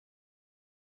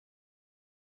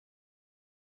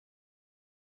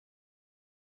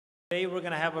Today we're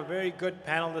going to have a very good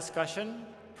panel discussion,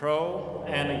 pro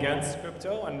and against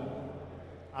crypto, and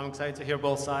I'm excited to hear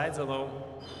both sides, although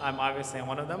I'm obviously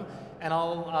one of them. And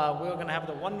we're going to have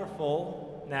the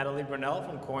wonderful Natalie Brunell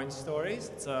from Coin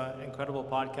Stories. It's an incredible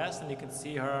podcast, and you can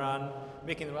see her on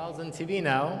making the rounds on TV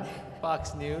now,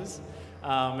 Fox News,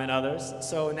 and others.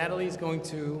 So Natalie's going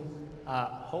to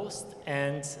host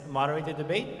and moderate the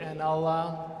debate, and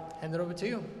I'll hand it over to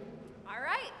you.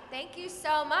 Thank you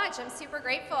so much. I'm super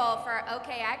grateful for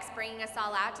OKX bringing us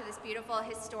all out to this beautiful,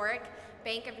 historic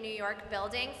Bank of New York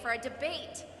building for a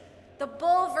debate. The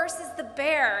bull versus the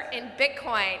bear in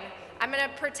Bitcoin. I'm going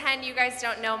to pretend you guys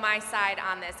don't know my side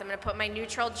on this. I'm going to put my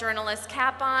neutral journalist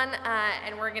cap on,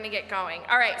 and we're going to get going.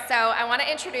 All right, so I want to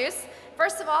introduce,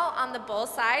 first of all, on the bull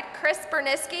side, Chris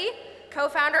Burniske,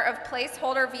 co-founder of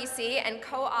Placeholder VC and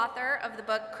co-author of the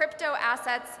book Crypto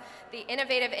Assets, The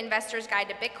Innovative Investor's Guide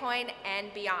to Bitcoin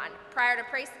and Beyond. Prior to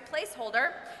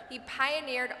Placeholder, he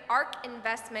pioneered ARK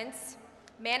Investments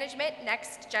Management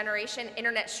Next Generation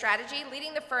Internet Strategy,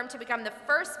 leading the firm to become the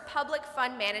first public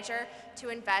fund manager to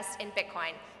invest in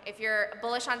Bitcoin. If you're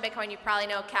bullish on Bitcoin, you probably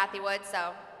know Cathie Wood,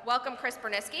 so welcome Chris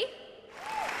Burniske.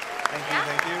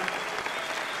 Thank you.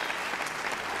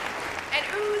 And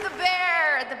ooh, the bear!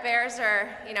 The bears are,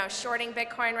 shorting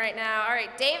Bitcoin right now. All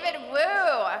right, David Wu.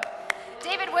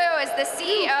 David Wu is the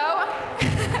CEO.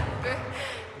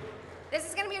 This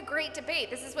is going to be a great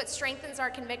debate. This is what strengthens our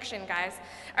conviction, guys.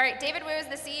 All right, David Wu is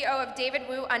the CEO of David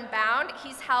Wu Unbound.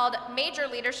 He's held major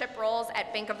leadership roles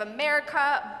at Bank of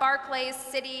America, Barclays,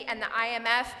 Citi, and the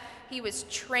IMF. He was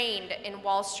trained in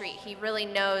Wall Street. He really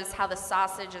knows how the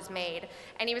sausage is made.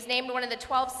 And he was named one of the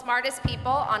 12 smartest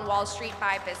people on Wall Street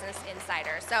by Business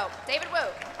Insider. So, David Wu,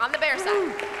 on the bear side.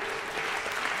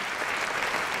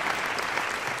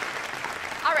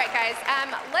 All right, guys,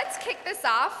 let's kick this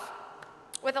off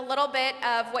with a little bit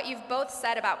of what you've both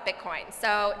said about Bitcoin.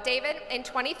 So, David, in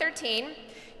 2013,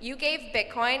 you gave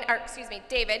Bitcoin, or excuse me,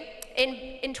 David,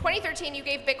 in 2013, you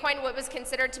gave Bitcoin what was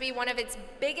considered to be one of its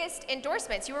biggest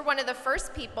endorsements. You were one of the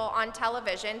first people on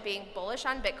television being bullish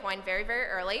on Bitcoin very, very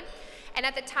early. And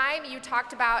at the time, you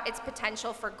talked about its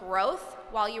potential for growth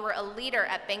while you were a leader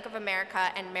at Bank of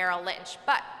America and Merrill Lynch.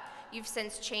 But you've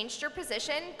since changed your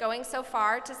position, going so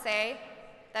far to say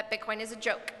that Bitcoin is a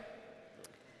joke.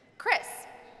 Chris,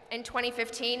 in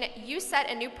 2015, you set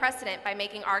a new precedent by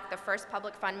making ARK the first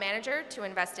public fund manager to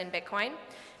invest in Bitcoin,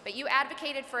 but you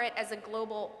advocated for it as a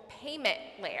global payment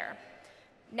layer.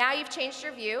 Now you've changed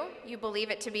your view. You believe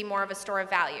it to be more of a store of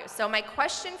value. So my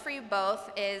question for you both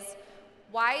is,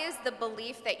 why is the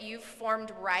belief that you've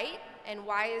formed right, and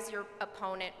why is your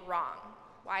opponent wrong?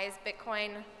 Why is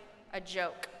Bitcoin a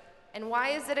joke? And why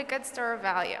is it a good store of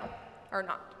value, or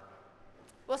not?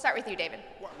 We'll start with you, David.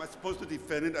 What, am I supposed to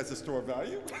defend it as a store of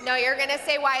value? No, you're going to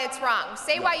say why it's wrong.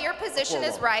 Say why your position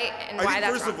is right and why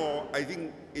that's wrong. First of all, I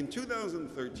think in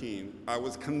 2013, I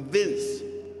was convinced,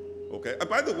 okay? And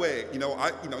by the way,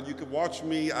 you could watch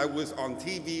me. I was on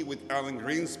TV with Alan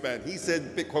Greenspan. He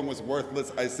said Bitcoin was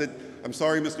worthless. I said, I'm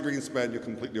sorry, Mr. Greenspan, you're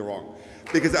completely wrong.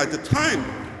 Because at the time,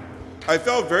 I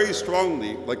felt very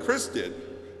strongly, like Chris did,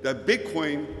 that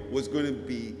Bitcoin was going to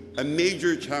be a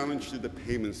major challenge to the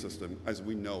payment system as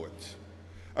we know it.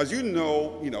 As you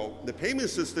know, the payment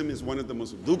system is one of the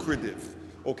most lucrative,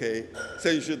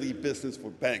 essentially business for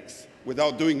banks.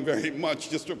 Without doing very much,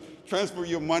 just to transfer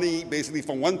your money basically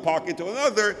from one pocket to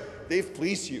another, they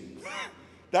fleece you.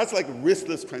 That's like a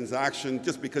riskless transaction.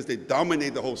 Just because they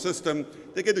dominate the whole system,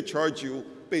 they get to charge you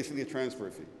basically a transfer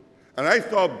fee. And I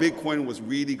thought Bitcoin was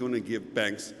really going to give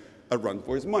banks a run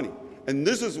for its money. And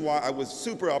this is why I was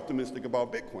super optimistic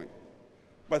about Bitcoin.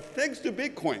 But thanks to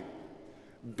Bitcoin,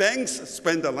 banks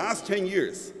spent the last 10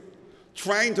 years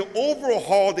trying to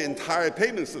overhaul the entire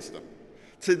payment system.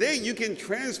 Today, you can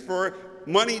transfer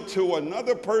money to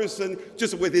another person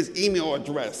just with his email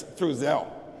address through Zelle.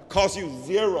 Costs you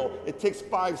 $0. It takes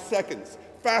 5 seconds,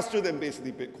 faster than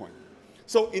basically Bitcoin.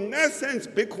 So in that sense,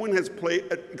 Bitcoin has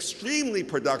played an extremely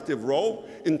productive role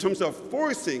in terms of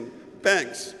forcing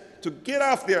banks to get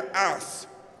off their ass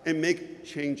and make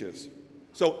changes.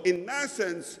 So in that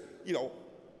sense,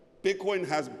 Bitcoin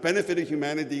has benefited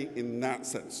humanity in that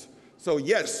sense. So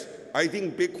yes, I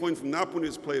think Bitcoin from that point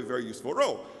has played a very useful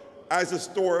role. As a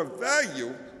store of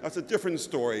value, that's a different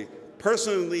story.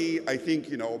 Personally, I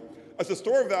think, as a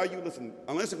store of value, listen,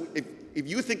 if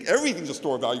you think everything's a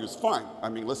store of value, it's fine. I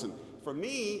mean, listen, for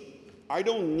me, I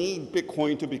don't need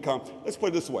Bitcoin to become, let's put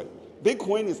it this way.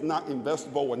 Bitcoin is not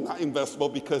investable or not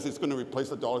investable because it's going to replace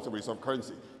the dollar as a reserve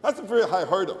currency. That's a very high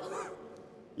hurdle.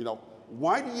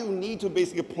 Why do you need to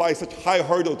basically apply such high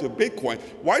hurdle to Bitcoin?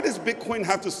 Why does Bitcoin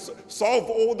have to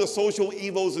solve all the social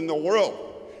evils in the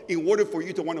world? in order for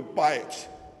you to want to buy it.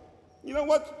 You know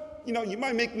what? You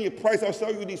might make me a price, I'll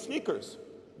sell you these sneakers.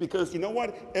 Because you know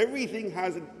what? Everything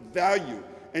has a value.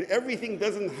 And everything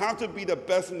doesn't have to be the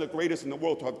best and the greatest in the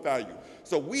world to have value.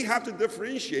 So we have to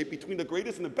differentiate between the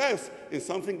greatest and the best in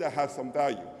something that has some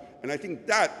value. And I think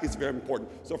that is very important.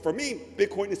 So for me,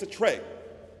 Bitcoin is a trade.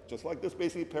 Just like this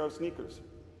basically pair of sneakers.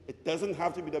 It doesn't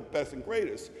have to be the best and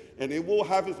greatest. And it will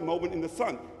have its moment in the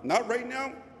sun. Not right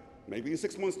now, maybe in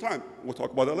 6 months' time. We'll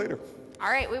talk about that later. All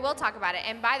right, we will talk about it.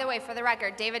 And by the way, for the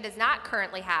record, David does not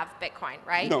currently have Bitcoin,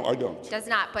 right? No, I don't. Does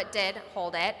not, but did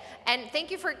hold it. And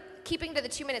thank you for keeping to the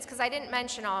 2 minutes, because I didn't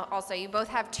mention also, you both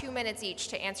have 2 minutes each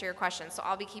to answer your questions, so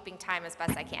I'll be keeping time as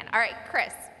best I can. All right,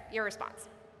 Chris, your response.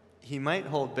 He might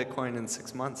hold Bitcoin in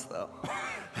 6 months, though.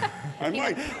 I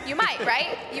might. You might,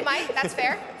 right? You might, that's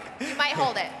fair. You might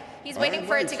hold it. He's waiting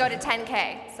for it to go to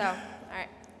 10K, so, all right.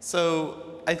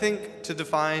 So I think to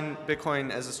define Bitcoin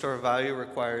as a store of value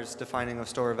requires defining a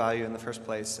store of value in the first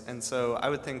place. And so I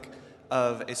would think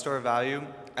of a store of value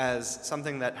as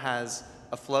something that has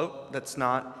a float that's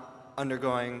not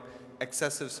undergoing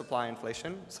excessive supply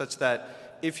inflation, such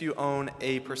that if you own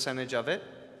a percentage of it,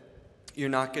 you're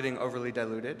not getting overly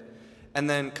diluted. And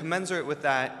then commensurate with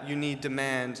that, you need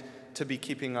demand to be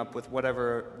keeping up with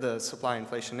whatever the supply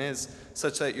inflation is,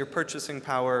 such that your purchasing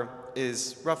power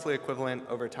is roughly equivalent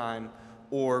over time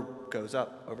or goes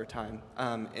up over time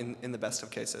in the best of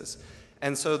cases.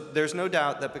 And so there's no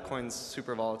doubt that Bitcoin's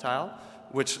super volatile,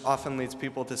 which often leads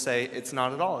people to say it's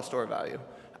not at all a store of value.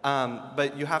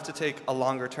 But you have to take a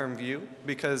longer term view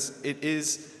because it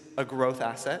is a growth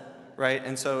asset, right?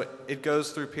 And so it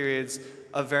goes through periods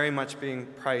of very much being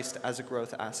priced as a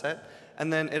growth asset.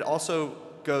 And then it also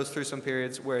goes through some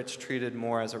periods where it's treated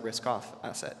more as a risk-off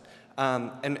asset.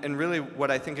 And really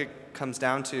what I think it comes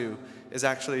down to is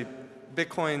actually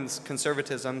Bitcoin's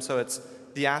conservatism. So it's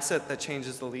the asset that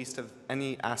changes the least of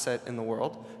any asset in the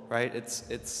world, right?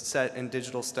 It's set in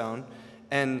digital stone.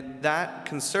 And that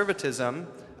conservatism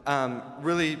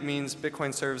really means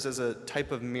Bitcoin serves as a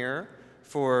type of mirror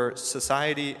for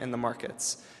society and the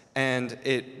markets. And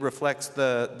it reflects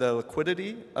the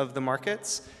liquidity of the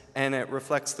markets, and it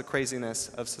reflects the craziness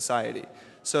of society.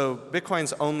 So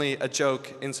Bitcoin's only a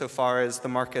joke insofar as the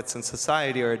markets and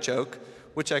society are a joke,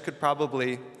 which I could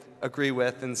probably agree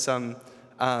with in some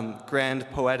grand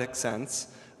poetic sense.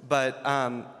 But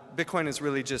Bitcoin is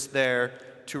really just there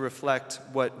to reflect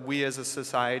what we as a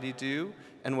society do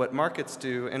and what markets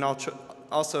do, and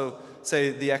also say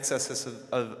the excesses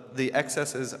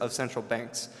of central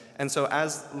banks. And so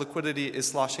as liquidity is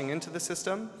sloshing into the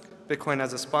system, Bitcoin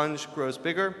as a sponge grows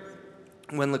bigger.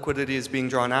 When liquidity is being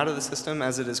drawn out of the system,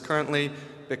 as it is currently,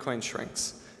 Bitcoin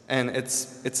shrinks. And it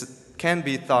can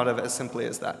be thought of as simply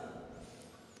as that.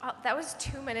 Oh, that was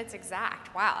 2 minutes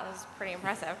exact. Wow, that was pretty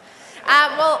impressive.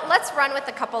 Well, let's run with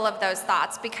a couple of those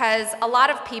thoughts, because a lot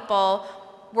of people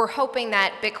were hoping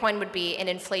that Bitcoin would be an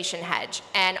inflation hedge,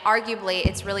 and arguably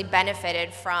it's really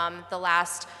benefited from the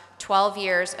last 12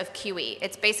 years of QE.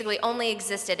 It's basically only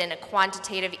existed in a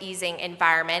quantitative easing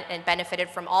environment and benefited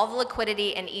from all the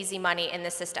liquidity and easy money in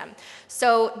the system.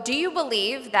 So do you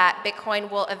believe that Bitcoin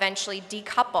will eventually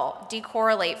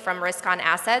decorrelate from risk on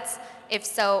assets? If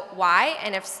so, why?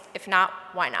 And if not,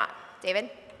 why not?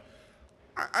 David?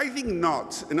 I think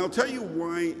not, and I'll tell you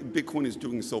why Bitcoin is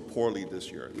doing so poorly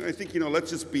this year. And I think, let's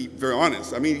just be very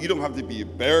honest. I mean, you don't have to be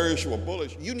bearish or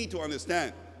bullish. You need to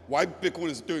understand why Bitcoin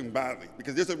is doing badly,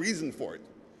 because there's a reason for it.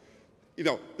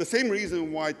 The same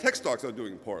reason why tech stocks are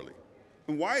doing poorly.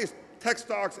 And why is tech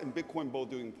stocks and Bitcoin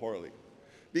both doing poorly?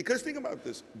 Because think about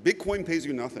this, Bitcoin pays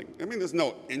you nothing. I mean, there's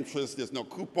no interest, there's no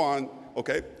coupon,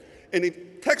 okay? And in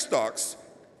tech stocks,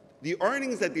 the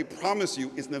earnings that they promise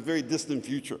you is in a very distant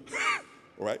future.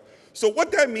 All right? So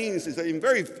what that means is that in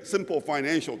very simple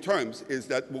financial terms is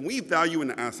that when we value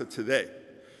an asset today,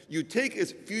 you take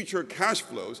its future cash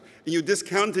flows and you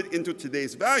discount it into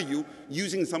today's value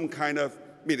using some kind of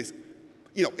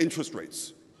interest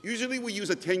rates. Usually we use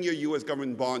a 10-year US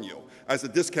government bond yield as a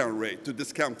discount rate to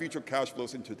discount future cash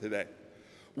flows into today.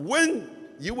 When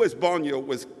US bond yield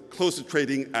was close to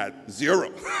trading at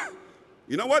 0,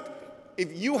 you know what?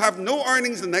 If you have no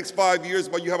earnings in the next 5 years,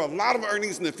 but you have a lot of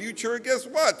earnings in the future, guess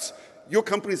what? Your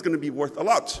company is going to be worth a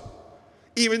lot.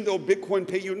 Even though Bitcoin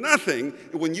pay you nothing,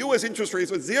 when US interest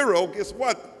rates were 0, guess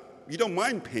what? You don't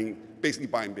mind basically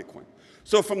buying Bitcoin.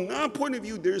 So from that point of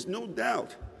view, there's no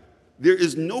doubt. There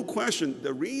is no question.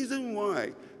 The reason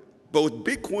why both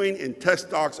Bitcoin and tech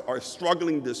stocks are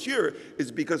struggling this year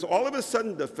is because all of a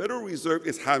sudden the Federal Reserve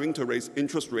is having to raise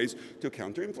interest rates to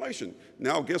counter inflation.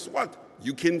 Now, guess what?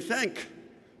 You can thank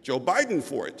Joe Biden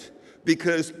for it,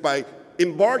 because by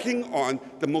embarking on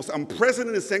the most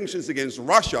unprecedented sanctions against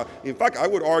Russia. In fact, I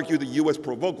would argue the U.S.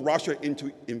 provoked Russia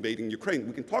into invading Ukraine.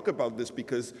 We can talk about this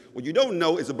because what you don't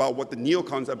know is about what the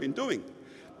neocons have been doing.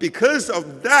 Because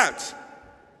of that,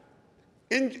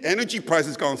 energy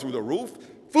prices gone through the roof,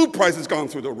 food prices gone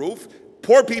through the roof,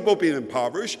 poor people being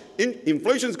impoverished,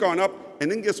 inflation's gone up, and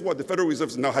then guess what? The Federal Reserve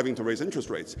is now having to raise interest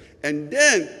rates. And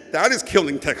then that is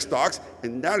killing tech stocks,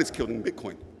 and that is killing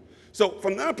Bitcoin. So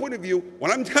from that point of view,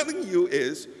 what I'm telling you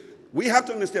is we have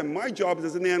to understand my job is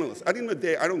as an analyst. At the end of the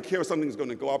day, I don't care if something's going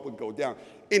to go up or go down.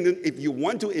 And if you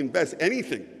want to invest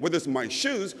anything, whether it's my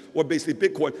shoes or basically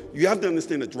Bitcoin, you have to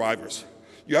understand the drivers.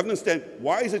 You have to understand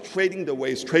why is it trading the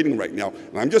way it's trading right now.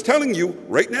 And I'm just telling you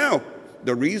right now,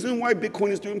 the reason why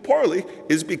Bitcoin is doing poorly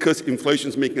is because inflation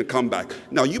is making a comeback.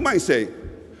 Now, you might say,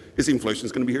 is inflation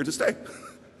going to be here to stay?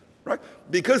 Right?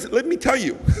 Because let me tell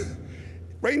you,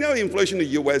 right now the inflation in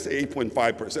the U.S. is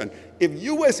 8.5%. If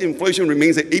U.S. inflation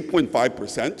remains at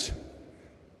 8.5%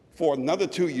 for another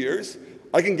 2 years,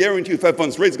 I can guarantee you Fed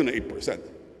funds rate is going to 8%.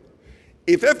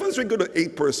 If Fed funds rate go to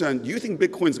 8%, do you think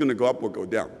Bitcoin is going to go up or go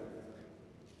down?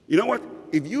 You know what?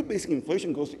 If you basically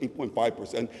inflation goes to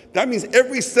 8.5%, that means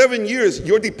every 7 years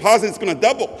your deposit is going to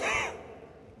double.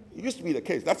 It used to be the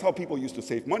case. That's how people used to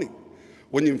save money.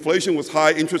 When inflation was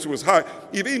high, interest was high.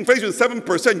 If inflation is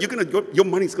 7%, your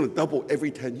money is going to double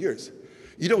every 10 years.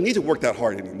 You don't need to work that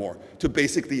hard anymore to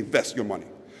basically invest your money.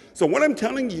 So what I'm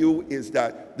telling you is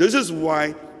that this is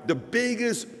why the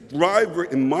biggest driver,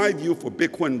 in my view, for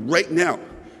Bitcoin right now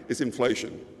is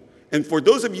inflation. And for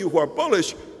those of you who are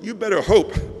bullish, you better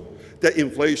hope that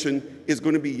inflation is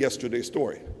going to be yesterday's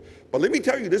story. But let me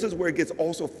tell you, this is where it gets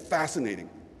also fascinating.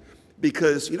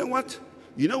 Because you know what?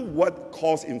 You know what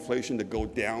caused inflation to go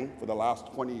down for the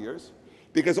last 20 years?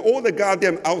 Because all the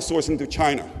goddamn outsourcing to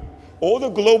China, all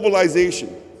the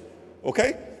globalization,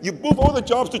 okay? You move all the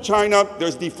jobs to China,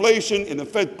 there's deflation, and the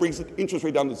Fed brings the interest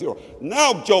rate down to zero.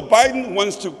 Now Joe Biden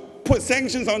wants to put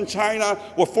sanctions on China.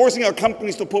 We're forcing our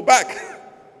companies to pull back.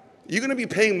 You're going to be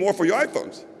paying more for your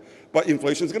iPhones. But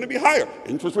inflation is going to be higher.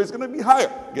 Interest rate is going to be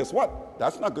higher. Guess what?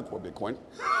 That's not good for Bitcoin.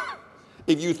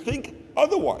 If you think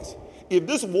otherwise, if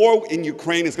this war in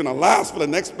Ukraine is going to last for the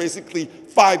next basically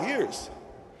 5 years,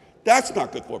 that's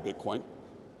not good for Bitcoin.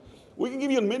 We can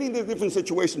give you many different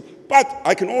situations, but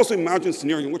I can also imagine a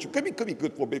scenario in which it could be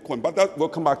good for Bitcoin, but that we'll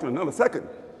come back to in another second.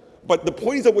 But the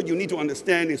point is that what you need to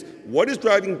understand is what is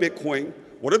driving Bitcoin,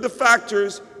 what are the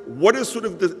factors, what is sort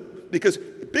of because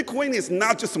Bitcoin is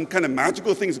not just some kind of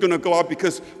magical thing that's going to go up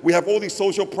because we have all these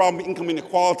social problems, income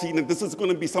inequality, and this is going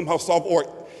to be somehow solved, or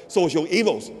social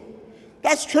evils.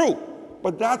 That's true,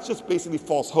 but that's just basically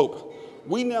false hope.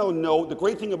 We now know, the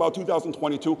great thing about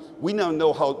 2022, we now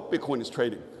know how Bitcoin is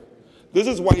trading. This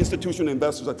is why institutional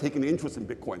investors are taking interest in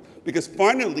Bitcoin, because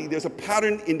finally there's a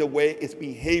pattern in the way it's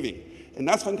behaving, and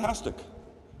that's fantastic.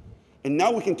 And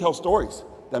now we can tell stories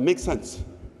that make sense.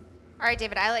 All right,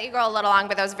 David, I let you go a little long,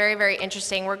 but that was very, very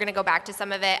interesting. We're going to go back to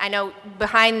some of it. I know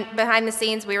behind the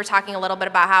scenes, we were talking a little bit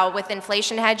about how with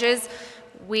inflation hedges,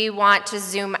 we want to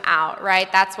zoom out,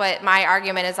 right? That's what my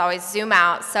argument is, always zoom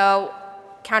out. So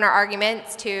counter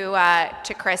arguments to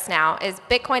Chris now is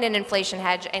Bitcoin an inflation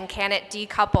hedge, and can it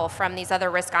decouple from these other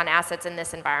risk-on assets in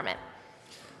this environment?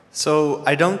 So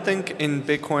I don't think in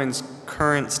Bitcoin's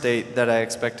current state that I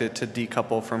expect it to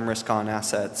decouple from risk-on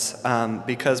assets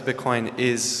because Bitcoin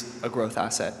is a growth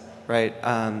asset, right?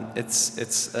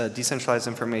 It's a decentralized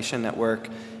information network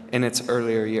in its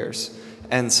earlier years.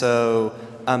 And so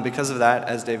because of that,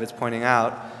 as David's pointing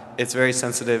out, it's very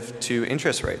sensitive to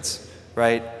interest rates,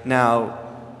 right? Now,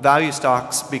 value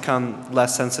stocks become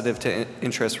less sensitive to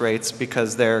interest rates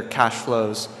because their cash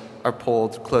flows are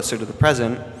pulled closer to the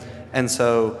present. And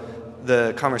so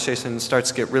the conversation starts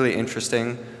to get really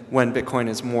interesting when Bitcoin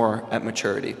is more at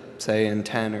maturity, say in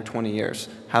 10 or 20 years.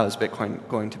 How is Bitcoin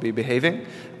going to be behaving?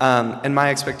 And my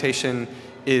expectation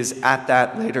is at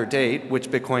that later date, which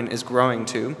Bitcoin is growing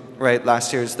to, right?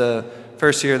 Last year is the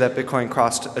first year that Bitcoin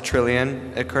crossed $1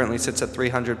 trillion. It currently sits at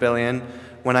 300 billion.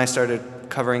 When I started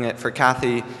covering it for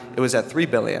Kathy, it was at 3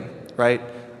 billion, right?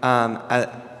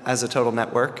 As a total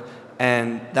network.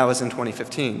 And that was in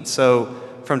 2015. So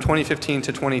from 2015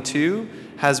 to 22,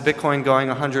 has Bitcoin going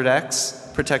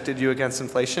 100x protected you against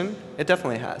inflation? It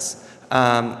definitely has.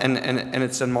 And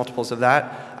it's done multiples of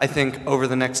that. I think over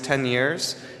the next 10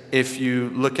 years, if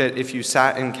you look at if you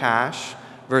sat in cash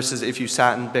versus if you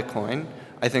sat in Bitcoin,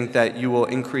 I think that you will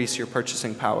increase your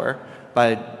purchasing power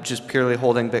by just purely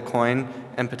holding Bitcoin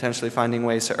and potentially finding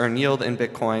ways to earn yield in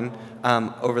Bitcoin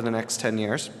over the next 10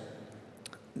 years.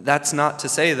 That's not to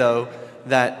say, though,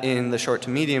 that in the short to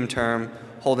medium term,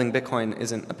 holding Bitcoin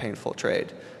isn't a painful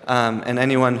trade. And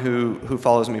anyone who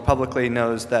follows me publicly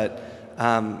knows that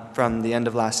from the end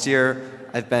of last year,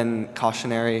 I've been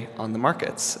cautionary on the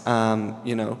markets.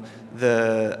 You know,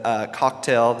 the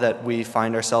cocktail that we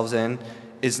find ourselves in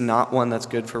is not one that's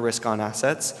good for risk on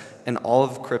assets, and all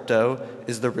of crypto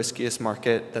is the riskiest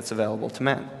market that's available to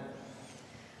man.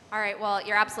 All right, well,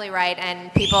 you're absolutely right,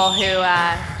 and people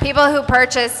who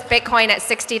purchase Bitcoin at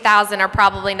 60,000 are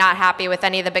probably not happy with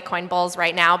any of the Bitcoin bulls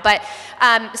right now. But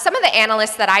some of the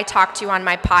analysts that I talk to on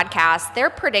my podcast, they're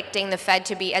predicting the Fed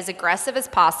to be as aggressive as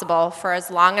possible for as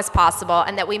long as possible,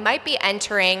 and that we might be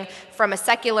entering from a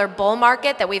secular bull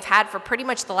market that we've had for pretty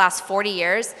much the last 40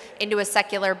 years into a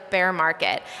secular bear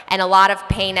market, and a lot of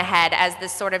pain ahead as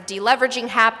this sort of deleveraging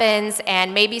happens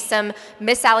and maybe some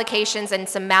misallocations and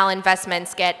some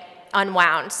malinvestments get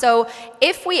unwound. So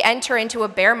if we enter into a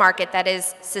bear market that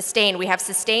is sustained, we have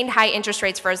sustained high interest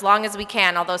rates for as long as we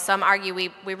can, although some argue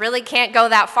we really can't go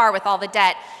that far with all the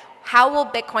debt, how will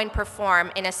Bitcoin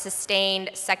perform in a sustained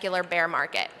secular bear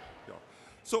market? Yeah.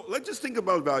 So let's just think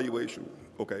about valuation,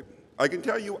 okay? I can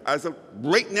tell you as of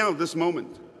right now, this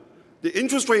moment, the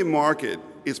interest rate market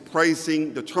is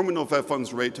pricing the terminal Fed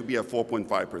funds rate to be at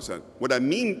 4.5%. What I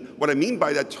mean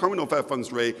by that terminal Fed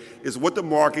funds rate is what the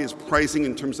market is pricing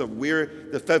in terms of where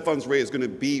the Fed funds rate is going to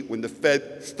be when the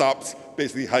Fed stops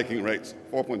basically hiking rates,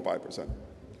 4.5%.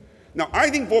 Now, I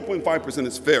think 4.5%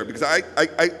 is fair because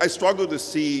I struggle to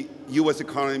see U.S.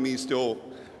 economy still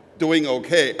doing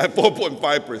okay at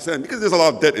 4.5% because there's a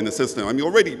lot of debt in the system. I mean,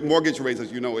 already mortgage rates,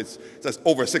 as you know, it's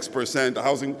over 6%.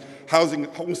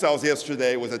 The home sales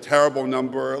yesterday was a terrible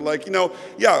number. Like, you know,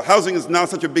 yeah, housing is not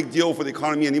such a big deal for the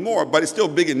economy anymore, but it's still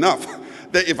big enough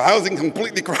that if housing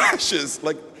completely crashes,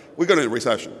 like, we're going to a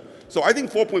recession. So I think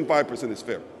 4.5% is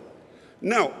fair.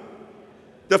 Now,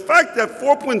 the fact that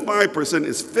 4.5%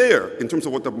 is fair in terms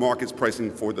of what the market's pricing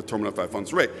for the terminal Fed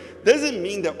funds rate doesn't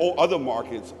mean that all other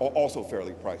markets are also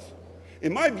fairly priced.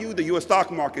 In my view, the U.S. stock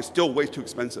market is still way too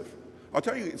expensive. I'll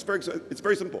tell you, it's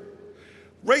very simple.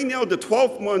 Right now, the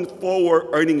 12-month forward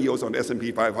earning yields on the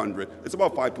S&P 500 is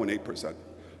about 5.8%.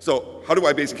 So how do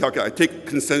I basically calculate? I take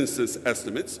consensus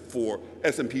estimates for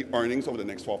S&P earnings over the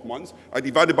next 12 months. I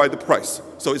divide it by the price.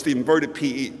 So it's the inverted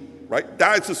PE. Right?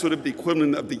 That's the sort of the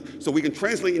equivalent of so we can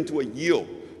translate into a yield,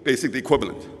 basically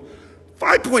equivalent.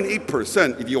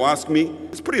 5.8%, if you ask me,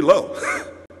 is pretty low.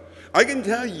 I can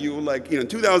tell you, like, you know, in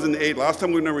 2008, last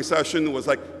time we were in a recession, it was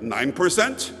like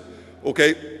 9%. Okay,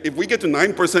 if we get to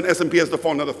 9%, S&P has to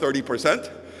fall another 30%.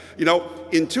 You know,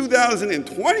 in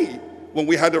 2020, when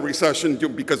we had a recession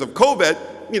because of COVID,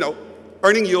 you know,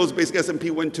 earning yields, basically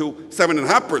S&P went to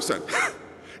 7.5%.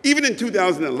 Even in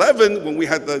 2011, when we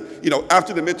had the, you know,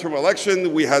 after the midterm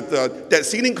election, we had the debt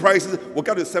ceiling crisis, we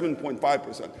got to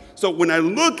 7.5%. So when I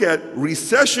look at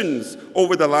recessions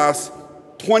over the last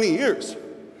 20 years,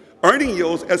 earning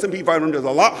yields, S&P 500 is a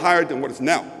lot higher than what it's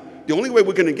now. The only way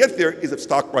we're going to get there is if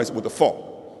stock price were to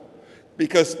fall.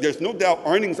 Because there's no doubt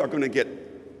earnings are going to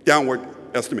get downward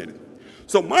estimated.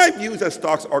 So my view is that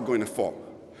stocks are going to fall.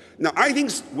 Now, I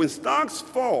think when stocks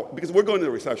fall, because we're going into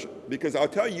a recession, because I'll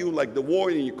tell you, like the war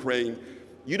in Ukraine,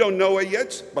 you don't know it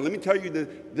yet, but let me tell you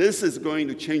that this is going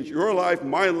to change your life,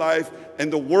 my life,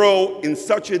 and the world in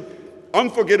such an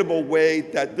unforgettable way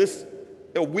that this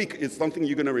week is something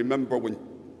you're going to remember when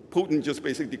Putin just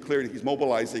basically declared he's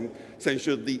mobilizing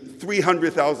essentially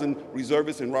 300,000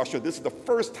 reservists in Russia. This is the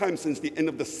first time since the end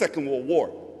of the Second World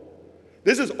War.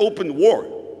 This is open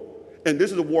war. And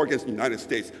this is a war against the United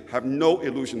States. Have no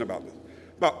illusion about this.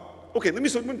 But, okay,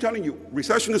 I'm telling you,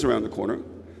 recession is around the corner.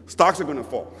 Stocks are going to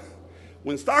fall.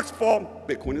 When stocks fall,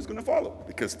 Bitcoin is going to follow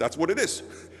because that's what it is.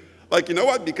 Like, you know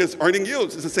what? Because earning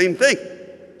yields is the same thing.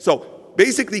 So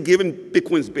basically, given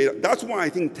Bitcoin's beta, that's why I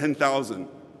think 10,000,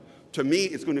 to me,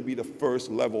 is going to be the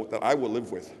first level that I will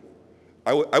live with.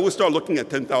 I will start looking at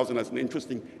 10,000 as an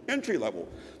interesting entry level.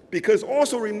 Because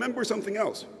also remember something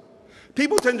else.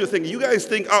 People tend to think, you guys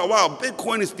think, oh, wow,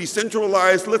 Bitcoin is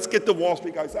decentralized. Let's get the Wall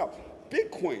Street guys out.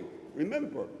 Bitcoin,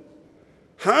 remember,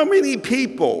 how many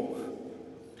people,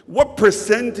 what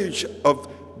percentage of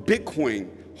Bitcoin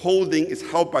holding is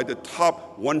held by the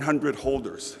top 100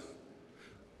 holders?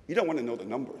 You don't want to know the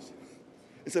numbers.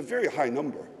 It's a very high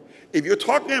number. If you're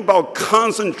talking about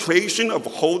concentration of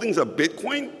holdings of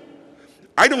Bitcoin,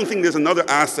 I don't think there's another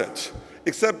asset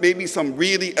except maybe some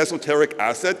really esoteric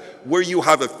asset where you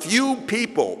have a few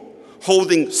people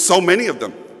holding so many of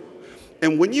them.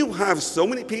 And when you have so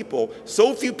many people,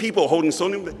 so few people holding so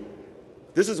many,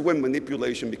 this is when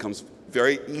manipulation becomes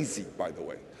very easy, by the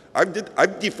way. I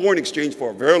did foreign exchange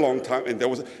for a very long time,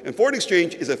 and foreign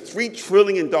exchange is a $3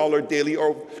 trillion daily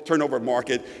turnover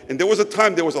market, and there was a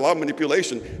time there was a lot of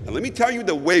manipulation. And let me tell you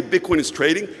the way Bitcoin is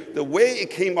trading, the way it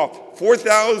came up,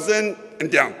 4,000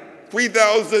 and down,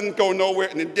 3,000, go nowhere,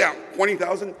 and then down,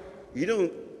 20,000.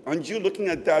 Aren't you looking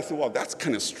at that and say, well, that's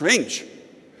kind of strange.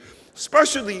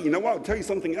 Especially, you know what, I'll tell you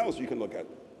something else you can look at.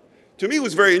 To me, it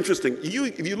was very interesting.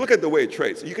 If you look at the way it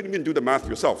trades, you can even do the math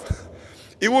yourself.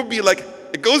 It would be like,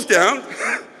 it goes down,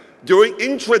 during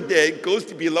intraday, goes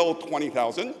to below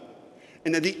 20,000,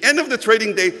 and at the end of the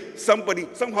trading day,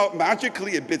 somehow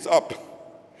magically it bids up.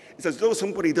 It's as though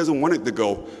somebody doesn't want it to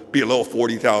go below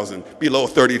 40,000, below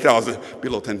 30,000,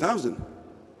 below 10,000.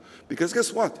 Because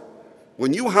guess what?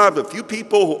 When you have a few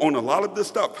people who own a lot of this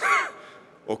stuff,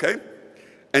 okay,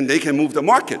 and they can move the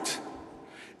market,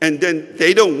 and then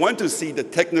they don't want to see the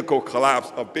technical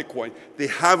collapse of Bitcoin, they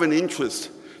have an interest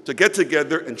to get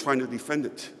together and trying to defend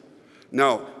it.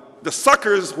 Now, the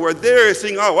suckers who are there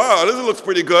saying, oh, wow, this looks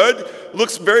pretty good,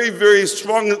 looks very, very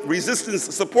strong resistance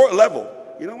support level.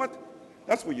 You know what?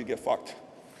 That's where you get fucked.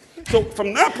 So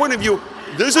from that point of view,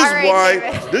 this is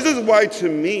why to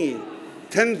me,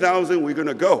 10,000 we're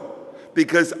gonna go.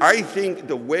 Because I think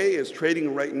the way it's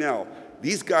trading right now,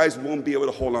 these guys won't be able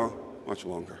to hold on much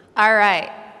longer. All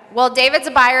right. Well, David's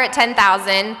a buyer at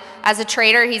 10,000. As a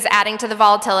trader, he's adding to the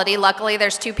volatility. Luckily,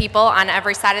 there's two people on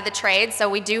every side of the trade, so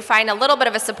we do find a little bit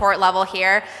of a support level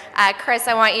here. Chris,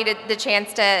 I want you the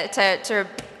chance to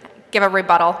give a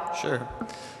rebuttal. Sure.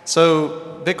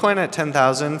 So Bitcoin at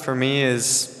 10,000 for me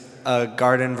is a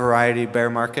garden variety bear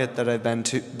market that I've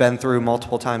been through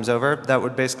multiple times over. That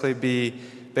would basically be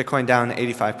Bitcoin down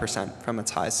 85% from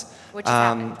its highs,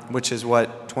 which is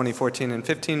what 2014 and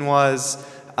 15 was.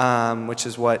 Which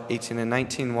is what 18 and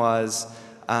 19 was.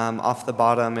 Off the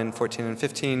bottom in 14 and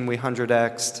 15, we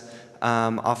 100x'd.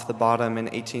 Off the bottom in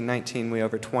 18, 19, we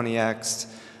over 20x'd.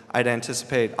 I'd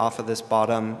anticipate off of this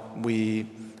bottom, we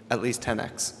at least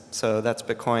 10x. So that's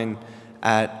Bitcoin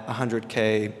at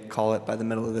 100K, call it by the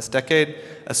middle of this decade,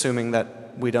 assuming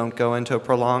that we don't go into a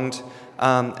prolonged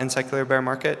and secular bear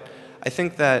market. I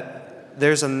think that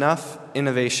there's enough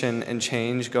innovation and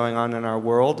change going on in our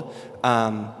world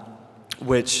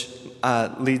which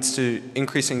leads to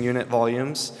increasing unit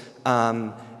volumes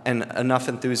and enough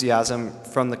enthusiasm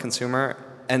from the consumer.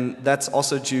 And that's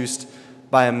also juiced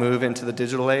by a move into the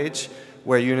digital age,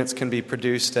 where units can be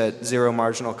produced at zero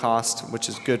marginal cost, which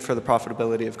is good for the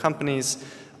profitability of companies,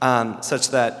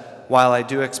 such that while I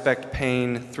do expect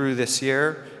pain through this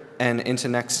year and into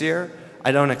next year,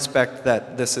 I don't expect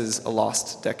that this is a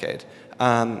lost decade.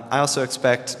 I also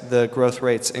expect the growth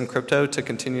rates in crypto to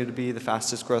continue to be the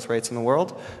fastest growth rates in the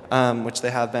world, which they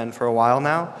have been for a while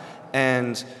now.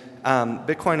 And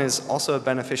Bitcoin is also a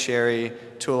beneficiary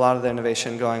to a lot of the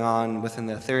innovation going on within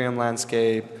the Ethereum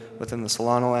landscape, within the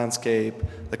Solana landscape,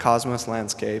 the Cosmos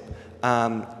landscape.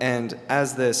 And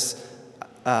as this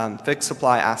fixed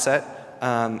supply asset,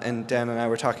 and Dan and I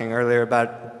were talking earlier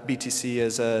about BTC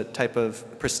as a type of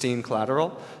pristine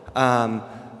collateral,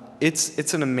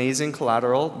 it's an amazing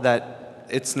collateral that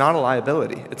it's not a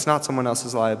liability. It's not someone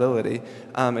else's liability.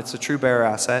 It's a true bearer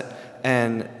asset,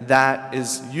 and that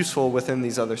is useful within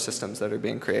these other systems that are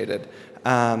being created.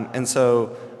 And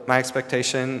so my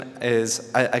expectation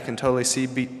is I can totally see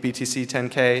BTC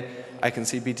 10K. I can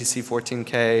see BTC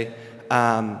 14K.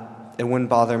 It wouldn't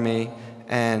bother me.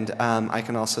 And I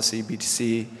can also see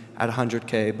BTC at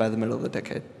 100K by the middle of the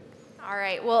decade. All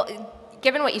right. Well,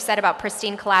 given what you said about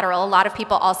pristine collateral, a lot of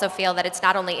people also feel that it's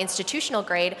not only institutional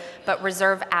grade, but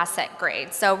reserve asset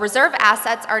grade. So reserve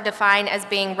assets are defined as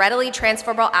being readily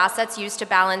transferable assets used to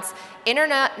balance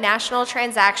international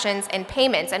transactions and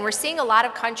payments. And we're seeing a lot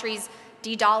of countries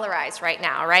de-dollarize right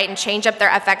now, right, and change up their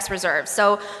FX reserves.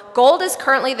 So gold is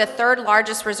currently the third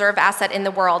largest reserve asset in the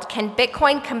world. Can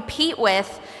Bitcoin compete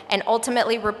with and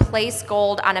ultimately replace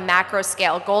gold on a macro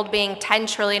scale, gold being $10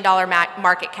 trillion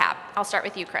market cap? I'll start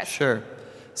with you, Chris. Sure.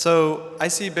 So I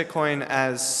see Bitcoin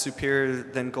as superior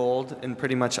than gold in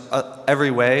pretty much every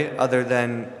way other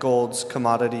than gold's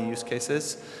commodity use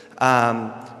cases.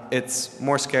 It's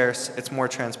more scarce, it's more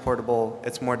transportable,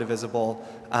 it's more divisible.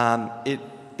 It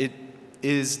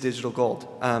is digital gold,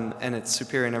 and it's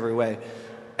superior in every way.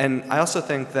 And I also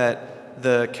think that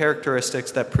the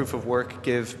characteristics that proof of work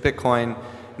give Bitcoin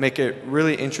make it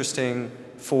really interesting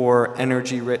for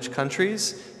energy-rich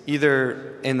countries,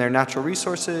 either in their natural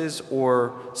resources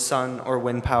or sun or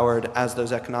wind powered as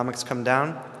those economics come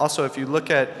down. Also, if you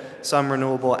look at some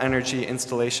renewable energy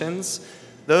installations,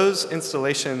 those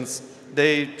installations,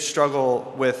 they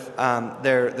struggle with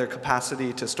their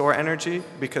capacity to store energy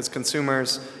because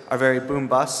consumers are very boom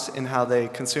bust in how they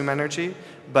consume energy.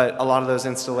 but a lot of those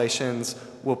installations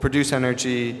will produce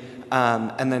energy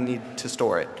and then need to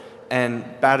store it. And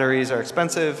batteries are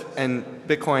expensive, and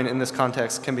Bitcoin in this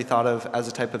context can be thought of as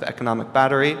a type of economic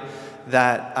battery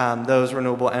that those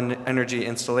renewable energy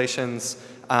installations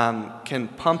can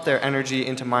pump their energy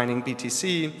into mining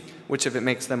BTC, which if it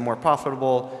makes them more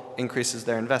profitable, increases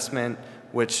their investment,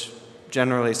 which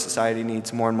generally society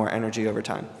needs more and more energy over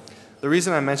time. The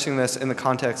reason I'm mentioning this in the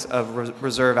context of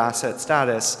reserve asset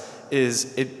status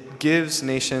is it gives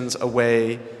nations a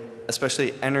way,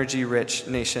 especially energy-rich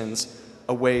nations,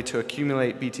 a way to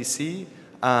accumulate BTC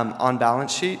on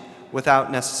balance sheet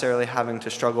without necessarily having to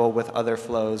struggle with other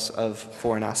flows of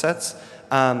foreign assets.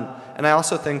 And I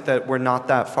also think that we're not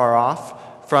that far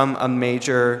off from a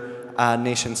major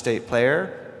nation-state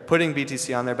player putting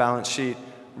BTC on their balance sheet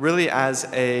really as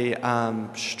a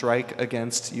strike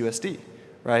against USD,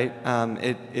 right?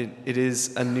 It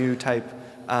is a new type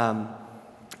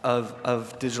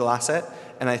of digital asset,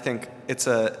 and I think it's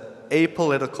a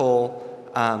apolitical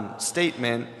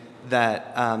statement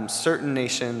that certain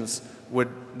nations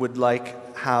would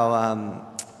like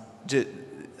how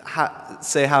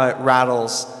say how it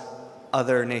rattles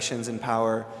other nations in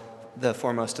power, the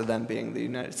foremost of them being the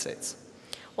United States.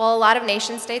 Well, a lot of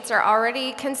nation states are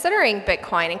already considering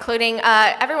Bitcoin, including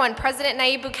everyone. President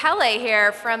Nayib Bukele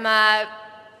here from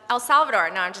El Salvador.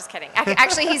 No, I'm just kidding.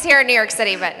 Actually, he's here in New York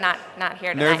City, but not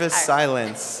here tonight. Nervous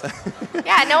silence.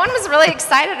 Yeah, no one was really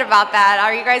excited about that.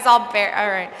 Are you guys all all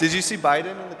right? Did you see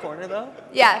Biden in the corner, though?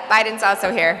 Yeah, Biden's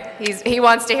also here. He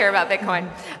wants to hear about Bitcoin.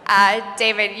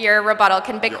 David, your rebuttal.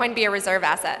 Can Bitcoin be a reserve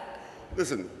asset?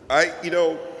 Listen,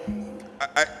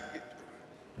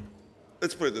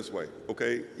 let's put it this way,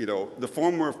 okay? The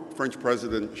former French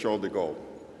president, Charles de Gaulle,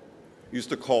 used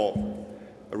to call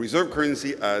a reserve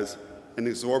currency as an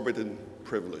exorbitant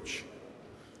privilege.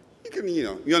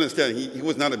 You understand, he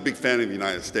was not a big fan of the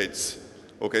United States,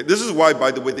 okay? This is why,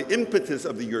 by the way, the impetus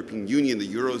of the European Union, the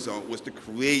Eurozone, was to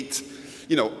create,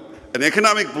 an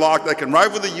economic bloc that can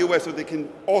rival the US so they can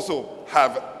also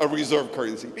have a reserve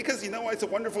currency. Because it's a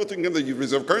wonderful thing to have the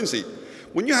reserve currency.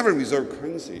 When you have a reserve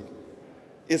currency,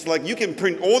 it's like you can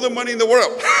print all the money in the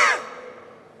world.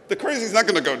 The currency is not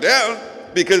going to go down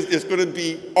because it's going to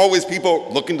be always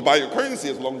people looking to buy your currency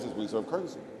as long as it's reserve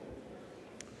currency.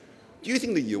 Do you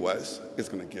think the US is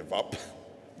going to give up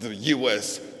the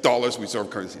US dollar's reserve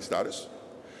currency status?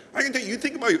 I can tell you,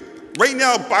 think about it. Right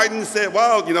now, Biden said,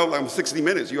 well, 60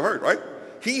 Minutes, you heard, right?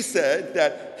 He said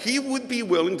that he would be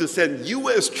willing to send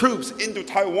US troops into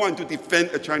Taiwan to defend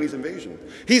a Chinese invasion.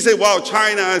 He said, well,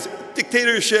 China's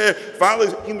dictatorship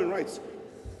violates human rights.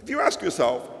 If you ask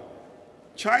yourself,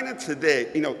 China today,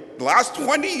 the last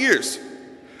 20 years,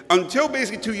 until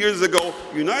basically 2 years ago,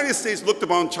 the United States looked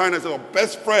upon China as our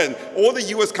best friend. All the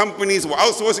US companies were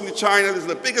outsourcing to China. This is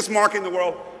the biggest market in the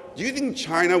world. Do you think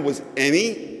China was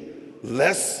any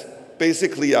less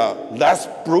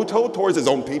brutal towards its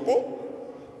own people?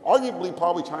 Arguably,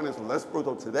 probably China is less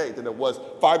brutal today than it was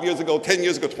 5 years ago, 10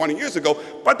 years ago, 20 years ago,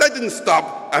 but that didn't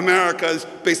stop America's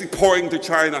basically pouring to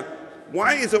China.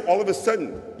 Why is it all of a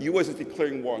sudden US is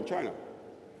declaring war on China?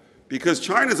 Because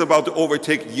China is about to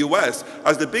overtake US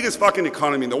as the biggest fucking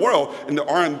economy in the world, and the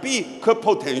RMB could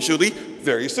potentially,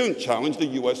 very soon, challenge the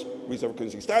US reserve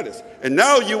currency status. And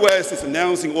now US is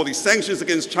announcing all these sanctions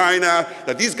against China,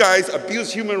 that these guys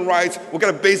abuse human rights, we're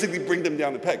gonna basically bring them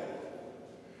down the peg.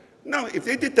 Now, if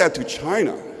they did that to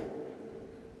China,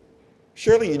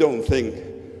 surely you don't think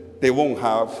they won't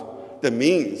have the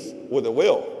means or the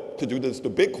will to do this to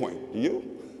Bitcoin, do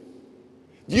you?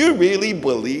 Do you really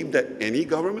believe that any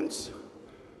governments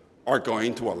are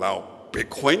going to allow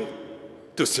Bitcoin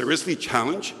to seriously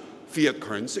challenge fiat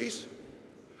currencies?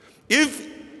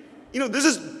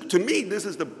 To me, this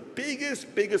is the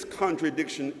biggest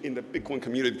contradiction in the Bitcoin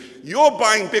community. You're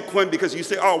buying Bitcoin because you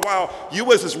say, oh, wow,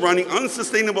 US is running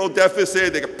unsustainable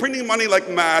deficit, they're printing money like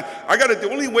mad, the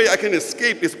only way I can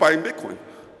escape is buying Bitcoin.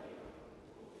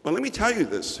 But let me tell you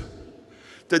this,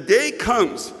 the day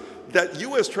comes that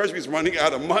US Treasury is running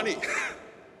out of money,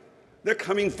 they're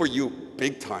coming for you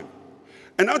big time.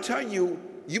 And I'll tell you,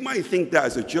 you might think that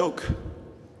as a joke,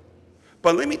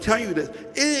 but let me tell you this,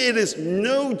 it is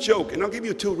no joke, and I'll give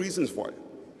you 2 reasons for it.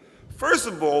 First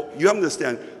of all, you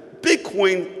understand,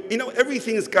 Bitcoin,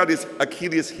 everything's got its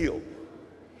Achilles heel.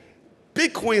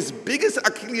 Bitcoin's biggest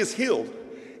Achilles heel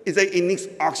is that it needs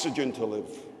oxygen to live.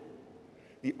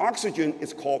 The oxygen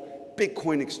is called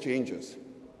Bitcoin exchanges.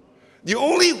 The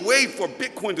only way for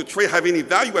Bitcoin to have any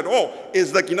value at all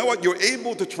is you're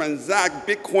able to transact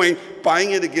Bitcoin,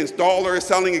 buying it against dollars,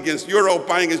 selling against euro,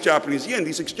 buying against Japanese yen,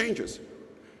 these exchanges.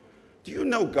 Do you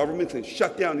know governments can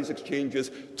shut down these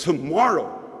exchanges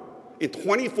tomorrow in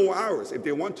 24 hours if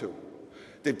they want to.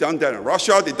 They've done that in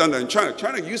Russia, they've done that in China.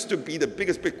 China used to be the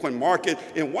biggest Bitcoin market,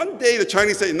 and one day the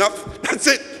Chinese say, enough, that's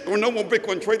it, there were no more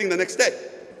Bitcoin trading the next day.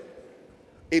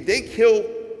 If they kill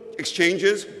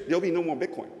exchanges, there'll be no more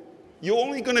Bitcoin. You're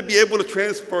only going to be able to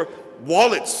transfer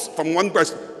wallets from one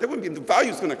person. The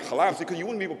value is going to collapse because you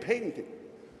wouldn't be able to pay anything.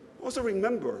 Also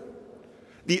remember,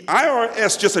 the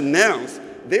IRS just announced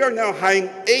they are now hiring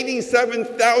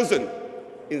 87,000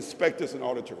 inspectors and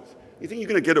auditors. You think you're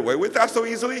going to get away with that so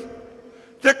easily?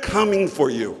 They're coming for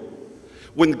you.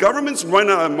 When governments run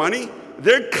out of money,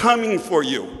 they're coming for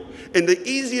you. And the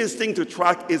easiest thing to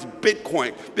track is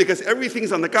Bitcoin because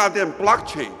everything's on the goddamn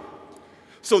blockchain.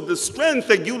 So the strength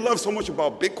that you love so much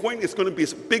about Bitcoin is going to be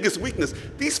its biggest weakness.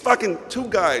 These fucking two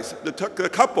guys, the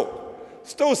couple,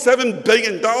 stole $7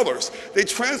 billion. They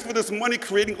transferred this money,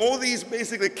 creating all these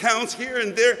basic accounts here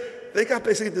and there. They got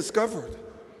basically discovered.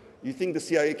 You think the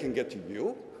CIA can get to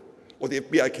you? Or the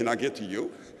FBI cannot get to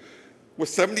you? With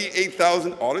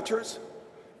 78,000 auditors?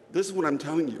 This is what I'm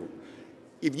telling you.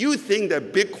 If you think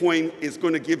that Bitcoin is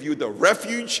going to give you the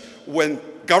refuge when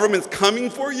government's coming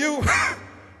for you,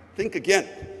 think again.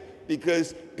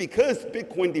 Because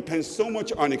Bitcoin depends so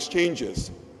much on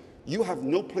exchanges, you have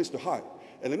no place to hide.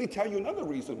 And let me tell you another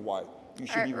reason why you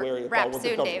should be wary about what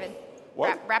the government. Wrap soon, David.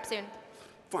 What? Wrap soon.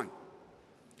 Fine.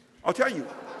 I'll tell you,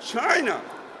 China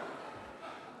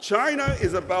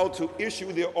is about to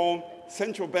issue their own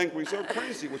central bank reserve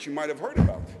currency, which you might have heard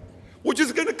about, which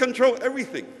is going to control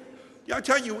everything. Yeah, I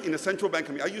tell you, in a central bank,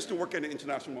 I used to work at an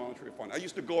international monetary fund. I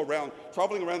used to go around,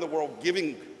 traveling around the world,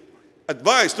 giving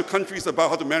advice to countries about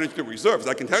how to manage their reserves.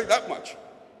 I can tell you that much.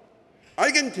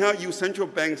 I can tell you central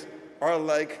banks are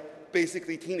like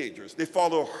basically teenagers. They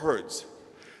follow herds.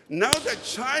 Now that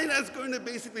China is going to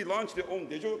basically launch their own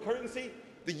digital currency,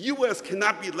 the US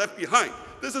cannot be left behind.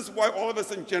 This is why all of a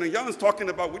sudden Janet Yellen is talking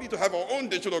about we need to have our own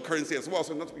digital currency as well,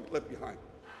 so not to be left behind.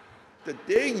 The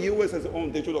day US has its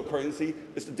own digital currency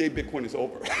is the day Bitcoin is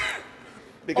over.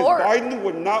 Because Biden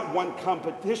would not want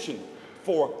competition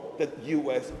for the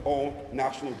US own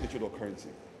national digital currency.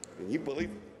 Can you believe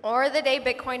it? Or the day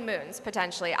Bitcoin moons,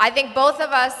 potentially. I think both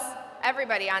of us,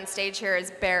 everybody on stage here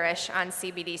is bearish on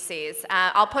CBDCs.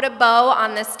 I'll put a bow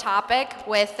on this topic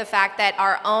with the fact that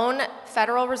our own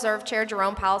Federal Reserve Chair,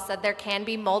 Jerome Powell, said there can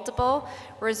be multiple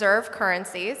reserve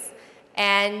currencies.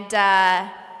 And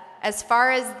as far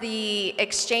as the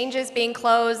exchanges being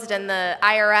closed and the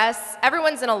IRS,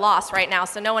 everyone's in a loss right now,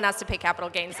 so no one has to pay capital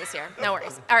gains this year. No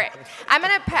worries. All right. I'm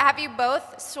going to have you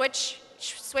both switch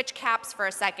caps for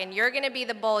a second. You're going to be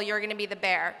the bull, you're going to be the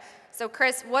bear. So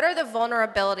Chris, what are the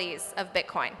vulnerabilities of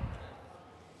Bitcoin?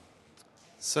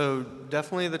 So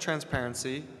definitely the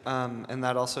transparency, and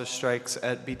that also strikes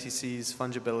at BTC's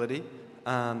fungibility.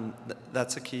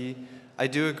 That's a key. I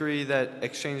do agree that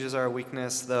exchanges are a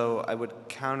weakness, though I would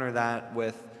counter that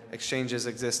with exchanges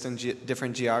exist in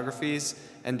different geographies,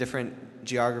 and different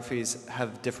geographies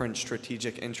have different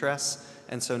strategic interests,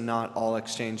 and so not all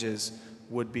exchanges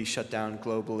would be shut down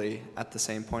globally at the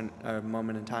same point or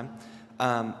moment in time.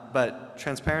 But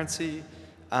transparency,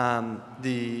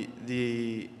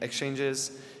 the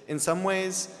exchanges, in some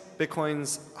ways,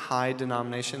 Bitcoin's high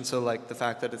denomination, so like the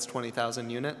fact that it's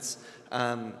 20,000 units,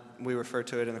 we refer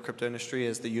to it in the crypto industry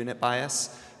as the unit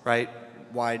bias, right?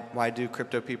 Why do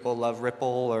crypto people love Ripple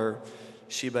or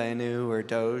Shiba Inu or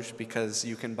Doge? Because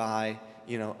you can buy,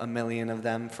 1 million of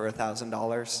them for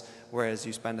 $1,000, whereas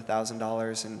you spend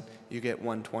 $1,000 and you get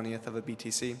 1/20th of a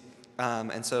BTC.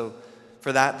 And so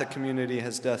for that, the community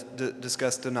has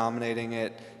discussed denominating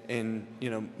it in,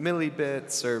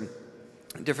 millibits or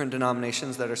different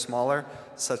denominations that are smaller,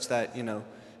 such that,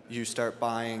 you start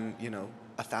buying,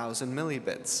 1,000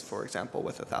 millibits, for example,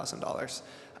 with $1,000.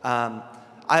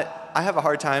 I have a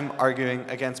hard time arguing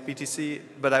against BTC,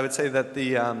 but I would say that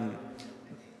the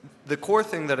core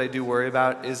thing that I do worry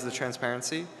about is the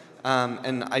transparency,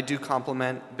 and I do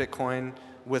complement Bitcoin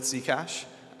with Zcash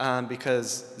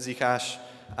because Zcash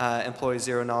employs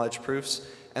zero-knowledge proofs,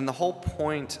 and the whole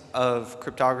point of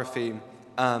cryptography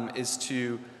is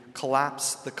to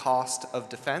collapse the cost of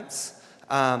defense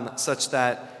such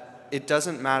that it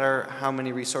doesn't matter how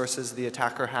many resources the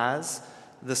attacker has,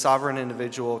 the sovereign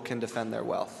individual can defend their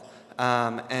wealth.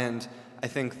 And I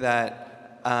think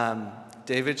that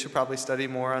David should probably study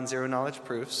more on zero-knowledge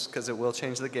proofs because it will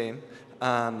change the game.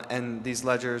 And these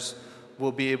ledgers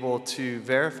will be able to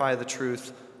verify the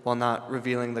truth while not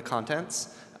revealing the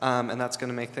contents. And that's going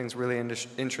to make things really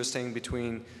interesting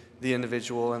between the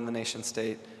individual and the nation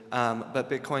state. But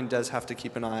Bitcoin does have to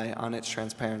keep an eye on its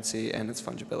transparency and its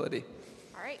fungibility.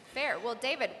 All right, fair. Well,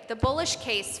 David, the bullish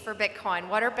case for Bitcoin,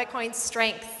 what are Bitcoin's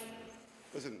strengths?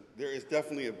 Listen, there is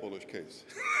definitely a bullish case.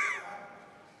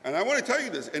 And I want to tell you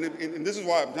this, and this is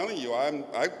why I'm telling you,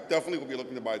 I definitely will be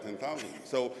looking to buy 10,000.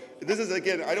 So this is,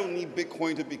 again, I don't need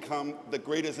Bitcoin to become the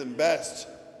greatest and best,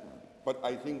 but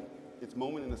I think its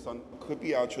moment in the sun could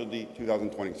be actually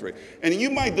 2023. And you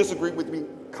might disagree with me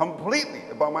completely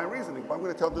about my reasoning, but I'm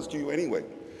going to tell this to you anyway.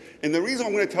 And the reason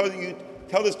I'm going to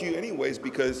tell this to you anyway is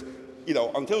because,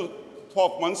 until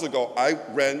 12 months ago, I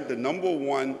ran the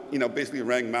 #1, basically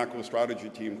ranked macro strategy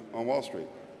team on Wall Street.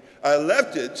 I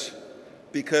left it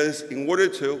because in order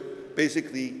to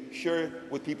basically share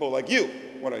with people like you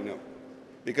what I know.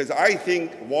 Because I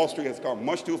think Wall Street has gone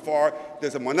much too far.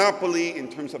 There's a monopoly in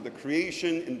terms of the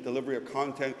creation and delivery of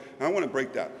content, and I want to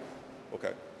break that,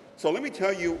 okay? So let me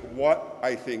tell you what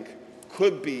I think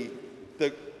could be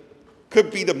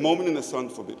the moment in the sun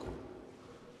for Bitcoin.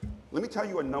 Let me tell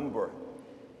you a number,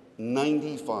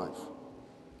 95,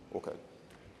 okay?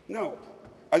 Now,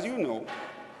 as you know,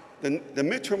 the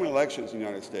midterm elections in the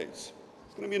United States,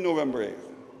 it's going to be November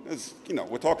 8th.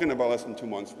 We're talking about less than 2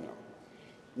 months from now.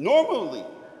 Normally,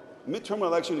 midterm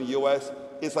election in the US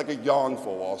is like a yawn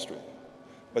for Wall Street.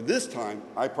 But this time,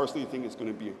 I personally think it's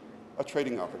going to be a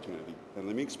trading opportunity. And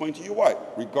let me explain to you why,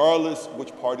 regardless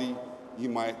which party you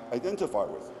might identify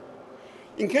with.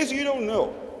 In case you don't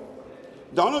know,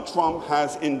 Donald Trump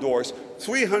has endorsed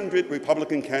 300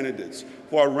 Republican candidates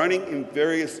who are running in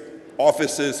various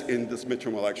offices in this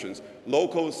midterm elections,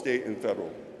 local, state, and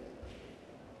federal.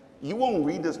 You won't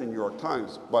read this in the New York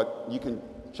Times, but you can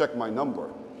check my number.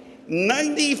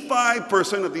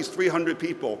 95% of these 300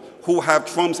 people who have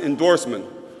Trump's endorsement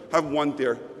have won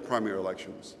their primary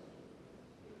elections.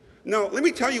 Now, let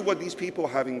me tell you what these people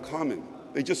have in common.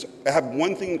 They just have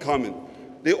one thing in common.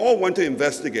 They all want to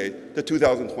investigate the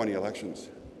 2020 elections.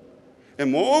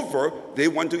 And moreover, they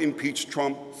want to impeach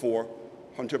Trump for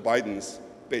Hunter Biden's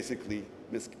basically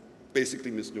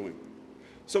misdoing.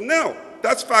 So now,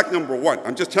 that's fact number one.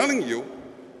 I'm just telling you,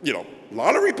 a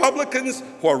lot of Republicans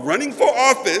who are running for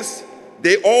office,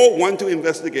 they all want to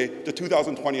investigate the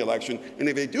 2020 election. And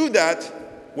if they do that,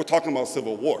 we're talking about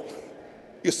civil war.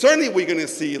 We're going to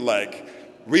see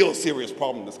real serious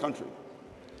problem in this country.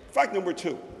 Fact number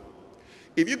two,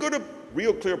 if you go to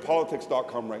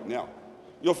realclearpolitics.com right now,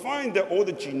 you'll find that all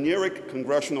the generic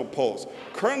congressional polls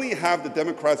currently have the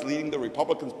Democrats leading the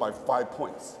Republicans by 5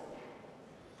 points.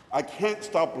 I can't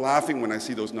stop laughing when I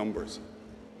see those numbers.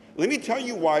 Let me tell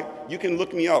you why. You can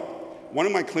look me up. One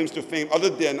of my claims to fame, other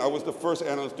than I was the first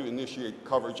analyst to initiate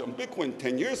coverage on Bitcoin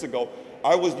 10 years ago,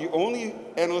 I was the only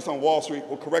analyst on Wall Street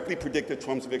who correctly predicted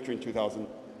Trump's victory in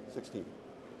 2016.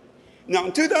 Now,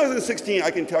 in 2016,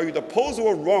 I can tell you the polls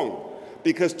were wrong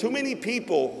because too many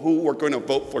people who were going to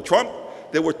vote for Trump,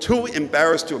 they were too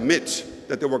embarrassed to admit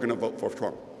that they were going to vote for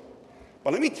Trump.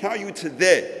 But let me tell you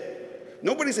today,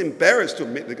 nobody's embarrassed to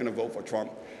admit they're going to vote for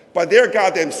Trump, but they're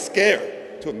goddamn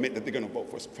scared to admit that they're going to vote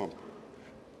for Trump.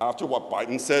 After what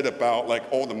Biden said about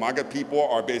all the MAGA people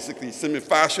are basically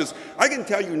semi-fascists, I can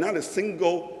tell you not a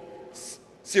single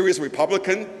serious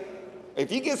Republican, if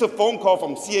he gets a phone call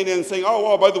from CNN saying, oh,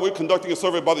 well, by the way, conducting a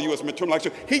survey about the US midterm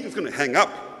election, he's just going to hang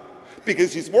up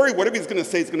because he's worried whatever he's going to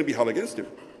say is going to be held against him.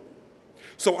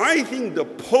 So I think the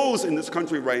polls in this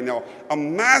country right now are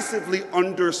massively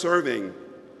underserving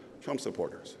Trump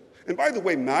supporters. And by the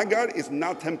way, MAGA is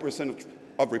not 10%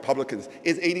 of Republicans,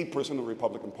 it's 80% of the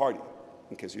Republican Party.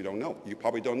 In case you don't know. You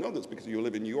probably don't know this because you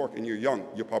live in New York and you're young.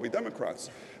 You're probably Democrats.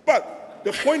 But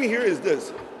the point here is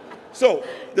this. So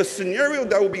the scenario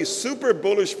that will be super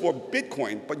bullish for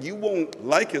Bitcoin, but you won't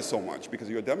like it so much because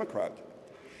you're a Democrat,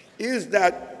 is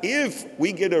that if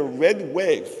we get a red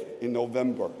wave in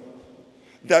November,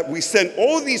 that we send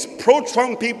all these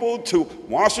pro-Trump people to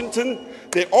Washington,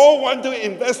 they all want to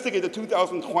investigate the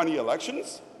 2020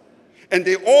 elections, and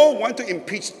they all want to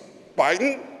impeach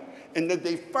Biden, and then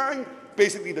they find,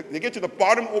 basically, they get to the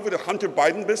bottom over the Hunter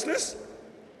Biden business,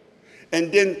 and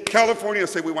then California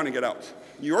say we want to get out.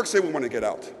 New York say we want to get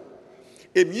out.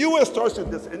 If U.S. starts to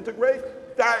disintegrate,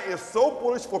 that is so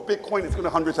bullish for Bitcoin, it's going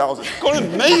to 100,000. It's going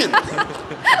to millions,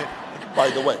 by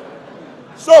the way.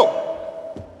 So,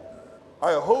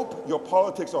 I hope your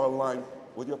politics are aligned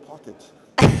with your pockets.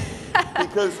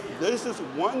 Because this is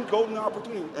one golden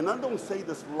opportunity, and I don't say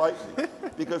this lightly,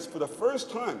 because for the first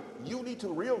time, you need to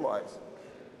realize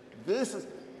this is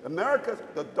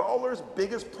the dollar's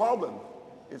biggest problem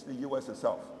is the US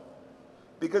itself.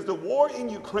 Because the war in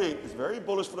Ukraine is very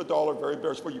bullish for the dollar, very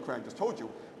bearish for Ukraine, I just told you,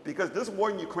 because this war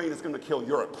in Ukraine is going to kill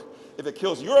Europe. If it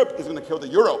kills Europe, it's going to kill the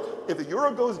euro. If the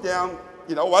euro goes down,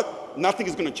 you know what? Nothing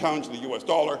is going to challenge the US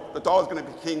dollar. The dollar is going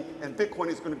to be king, and Bitcoin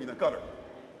is going to be in the gutter.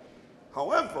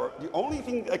 However, the only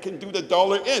thing that can do the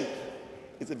dollar in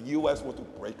is if U.S. were to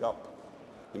break up.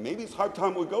 And maybe it's high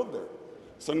time we go there.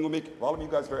 Something will make a lot of you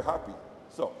guys very happy.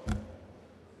 So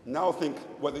now think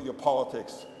whether your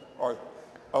politics are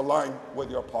aligned with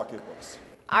your pocketbooks.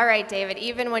 All right, David,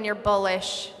 even when you're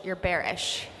bullish, you're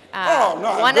bearish. Oh,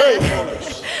 no, I'm very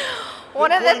bullish.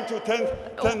 Bitcoin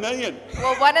to 10 million.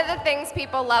 Well, one of the things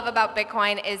people love about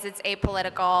Bitcoin is it's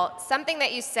apolitical. Something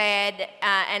that you said,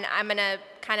 and I'm going to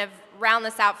kind of round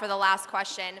this out for the last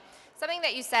question. Something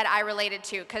that you said I related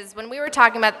to, because when we were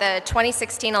talking about the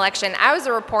 2016 election, I was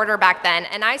a reporter back then,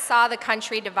 and I saw the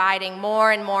country dividing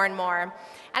more and more and more.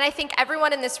 And I think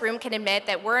everyone in this room can admit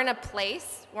that we're in a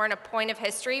place, we're in a point of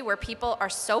history where people are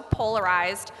so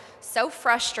polarized, so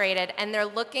frustrated, and they're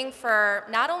looking for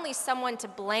not only someone to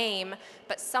blame,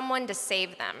 but someone to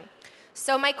save them.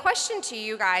 So my question to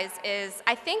you guys is,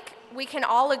 I think we can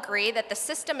all agree that the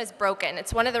system is broken.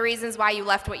 It's one of the reasons why you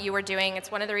left what you were doing.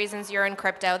 It's one of the reasons you're in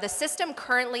crypto. The system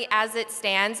currently, as it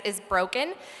stands, is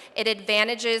broken. It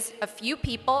advantages a few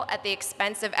people at the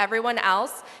expense of everyone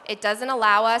else. It doesn't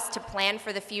allow us to plan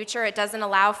for the future. It doesn't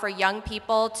allow for young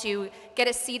people to get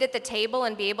a seat at the table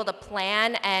and be able to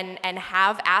plan and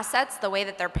have assets the way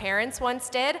that their parents once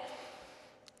did.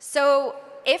 So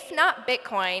if not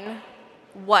Bitcoin,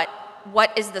 what?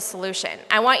 What is the solution?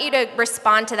 I want you to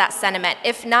respond to that sentiment.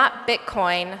 If not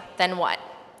Bitcoin, then what?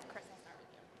 Chris, I'll start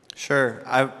with you. Sure.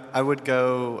 I would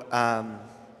go, I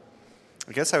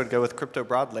guess I would go with crypto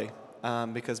broadly,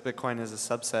 because Bitcoin is a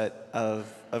subset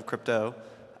of crypto.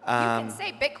 You can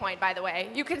say Bitcoin, by the way.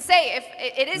 You can say if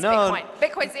it is Bitcoin.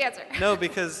 Bitcoin's the answer. No,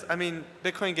 because, I mean,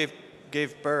 Bitcoin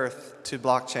gave birth to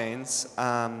blockchains,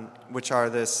 which are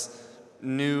this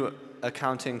new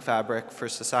accounting fabric for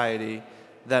society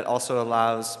that also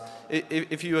allows,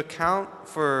 if you account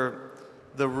for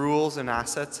the rules and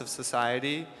assets of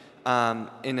society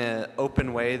in an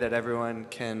open way that everyone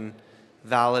can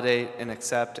validate and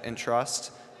accept and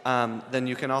trust, then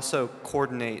you can also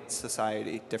coordinate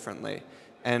society differently.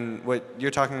 And what you're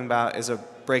talking about is a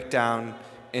breakdown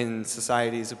in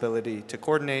society's ability to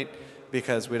coordinate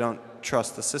because we don't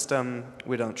trust the system,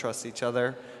 we don't trust each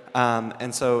other.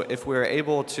 And so if we're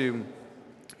able to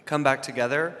come back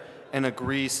together and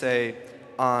agree, say,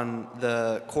 on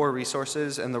the core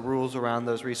resources and the rules around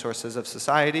those resources of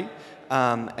society,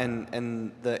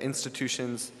 and the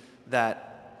institutions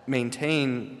that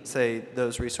maintain, say,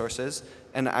 those resources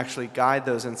and actually guide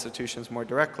those institutions more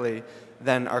directly,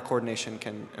 then our coordination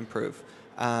can improve.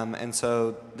 And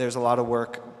so there's a lot of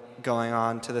work going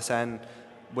on to this end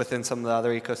within some of the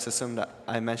other ecosystems that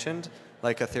I mentioned,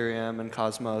 like Ethereum and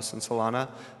Cosmos and Solana.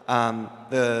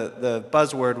 The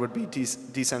buzzword would be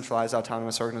decentralized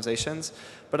autonomous organizations,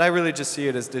 but I really just see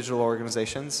it as digital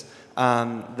organizations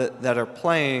that are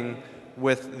playing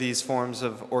with these forms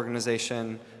of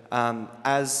organization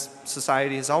as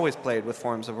society has always played with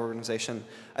forms of organization.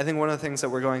 I think one of the things that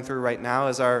we're going through right now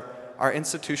is our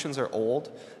institutions are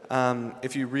old.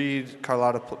 If you read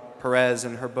Carlota Perez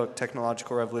in her book,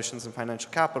 Technological Revolutions in Financial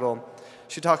Capital,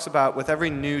 she talks about with every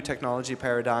new technology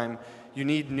paradigm, you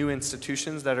need new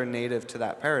institutions that are native to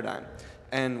that paradigm.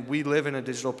 And we live in a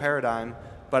digital paradigm,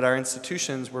 but our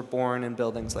institutions were born in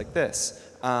buildings like this.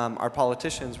 Our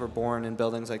politicians were born in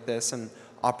buildings like this and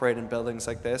operate in buildings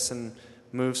like this and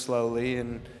move slowly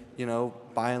and, you know,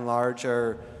 by and large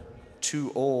are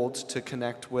too old to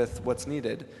connect with what's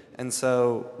needed. And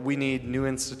so we need new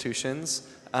institutions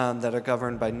that are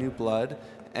governed by new blood.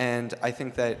 And I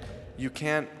think that you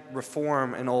can't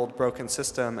reform an old broken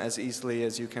system as easily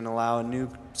as you can allow a new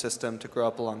system to grow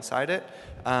up alongside it.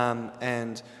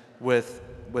 And with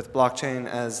blockchain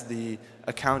as the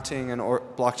accounting and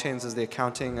blockchains as the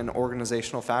accounting and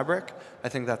organizational fabric, I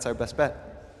think that's our best bet.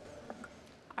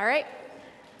 All right.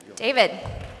 David,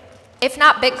 if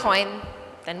not Bitcoin,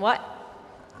 then what?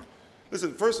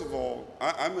 Listen, first of all,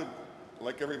 I'm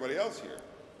like everybody else here.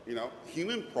 You know,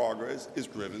 human progress is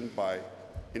driven by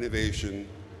innovation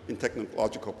in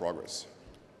technological progress.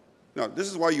 Now, this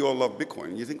is why you all love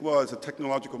Bitcoin. You think, well, it's a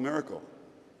technological miracle.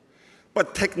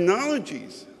 But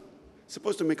technology's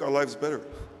supposed to make our lives better.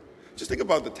 Just think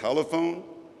about the telephone,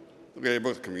 we're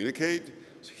able to communicate.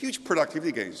 It's huge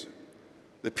productivity gains.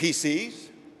 The PCs,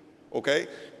 okay?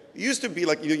 It used to be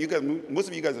like, you guys, most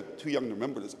of you guys are too young to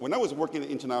remember this. When I was working at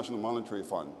the International Monetary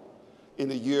Fund in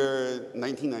the year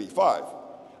 1995,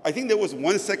 I think there was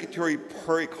one secretary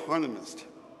per economist.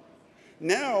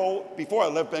 Now, before I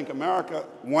left Bank of America,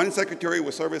 one secretary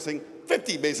was servicing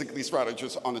 50 basically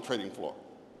strategists on the trading floor.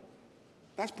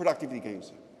 That's productivity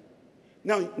gains.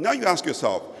 Now you ask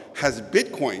yourself, has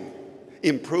Bitcoin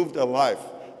improved the life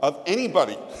of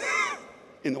anybody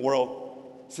in the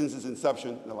world since its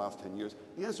inception in the last 10 years?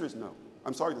 The answer is no.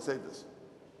 I'm sorry to say this.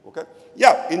 Okay?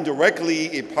 Yeah, indirectly,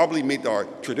 it probably made our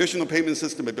traditional payment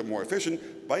system a bit more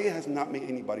efficient, but it has not made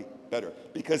anybody better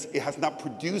because it has not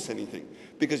produced anything.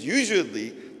 Because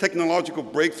usually, technological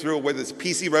breakthrough, whether it's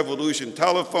PC revolution,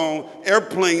 telephone,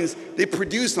 airplanes, they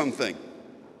produce something.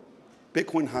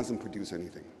 Bitcoin hasn't produced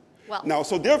anything. Well, Now,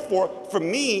 so therefore, for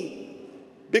me,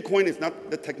 Bitcoin is not,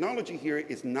 the technology here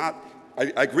is not,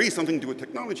 I agree something to do with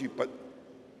technology, but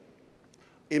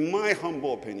in my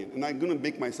humble opinion, and I'm going to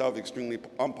make myself extremely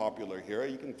unpopular here,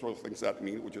 you can throw things at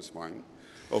me, which is fine,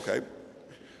 okay?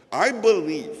 I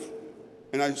believe,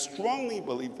 and I strongly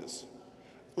believe this,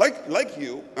 like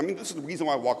you, I mean, this is the reason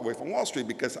why I walk away from Wall Street,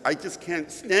 because I just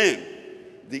can't stand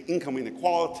the income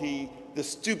inequality, the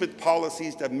stupid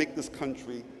policies that make this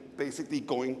country basically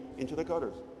going into the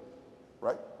gutters,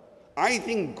 right? I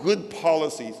think good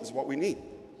policies is what we need.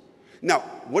 Now,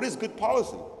 what is good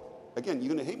policy? Again,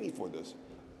 you're going to hate me for this.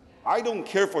 I don't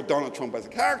care for Donald Trump as a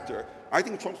character. I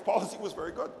think Trump's policy was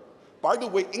very good. By the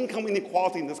way, income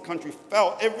inequality in this country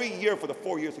fell every year for the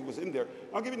 4 years he was in there.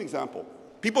 I'll give you an example.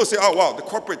 People say, oh, wow, the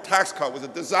corporate tax cut was a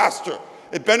disaster.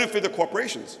 It benefited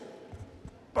corporations.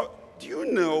 But do you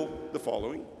know the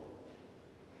following?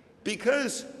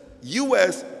 Because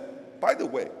U.S., by the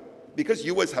way, because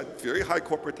U.S. had very high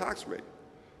corporate tax rate,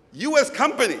 U.S.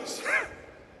 companies,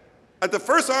 at the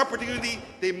first opportunity,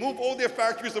 they moved all their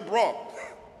factories abroad.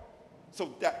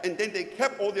 And then they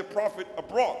kept all their profit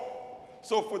abroad.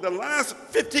 So for the last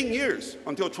 15 years,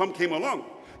 until Trump came along,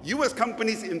 U.S.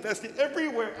 companies invested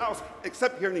everywhere else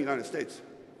except here in the United States.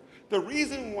 The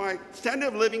reason why standard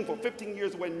of living for 15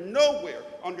 years went nowhere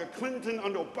under Clinton,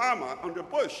 under Obama, under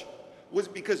Bush, was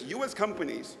because U.S.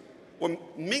 companies were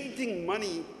making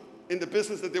money in the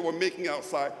business that they were making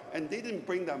outside, and they didn't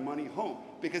bring that money home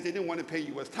because they didn't want to pay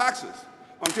U.S. taxes.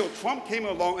 Until Trump came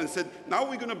along and said, now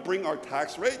we're going to bring our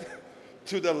tax rate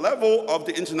to the level of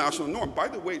the international norm. By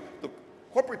the way, the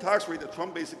corporate tax rate that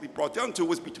Trump basically brought down to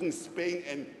was between Spain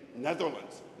and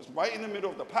Netherlands. It's right in the middle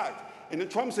of the pact. And then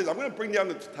Trump says, I'm going to bring down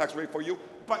the tax rate for you,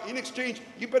 but in exchange,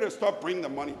 you better start bringing the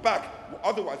money back.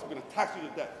 Otherwise, we're going to tax you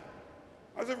to death.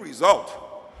 As a result,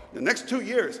 the next 2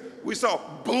 years, we saw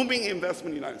booming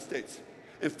investment in the United States.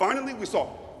 And finally, we saw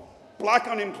black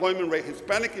unemployment rate,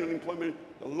 Hispanic unemployment,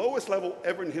 the lowest level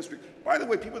ever in history. By the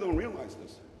way, people don't realize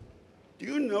this. Do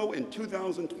you know in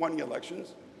 2020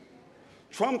 elections,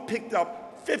 Trump picked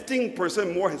up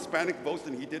 15% more Hispanic votes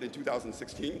than he did in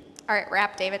 2016? All right,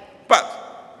 wrap, David.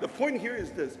 But the point here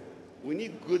is this. We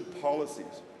need good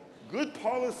policies. Good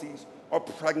policies are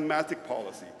pragmatic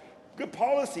policy. Good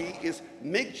policy is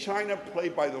make China play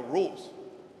by the rules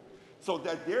so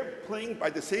that they're playing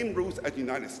by the same rules as the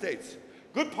United States.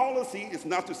 Good policy is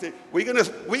not to say, we're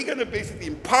gonna basically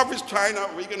impoverish China,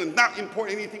 we're gonna not import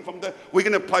anything from them, we're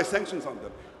gonna apply sanctions on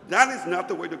them. That is not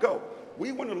the way to go.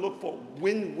 We want to look for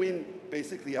win-win,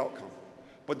 basically, outcome.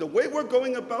 But the way we're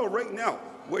going about right now,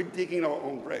 we're digging our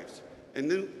own graves.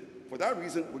 And then, for that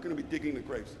reason, we're gonna be digging the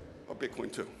graves of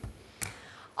Bitcoin too.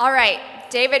 All right,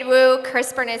 David Wu,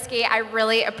 Chris Burniske, I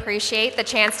really appreciate the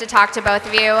chance to talk to both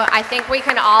of you. I think we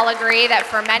can all agree that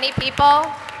for many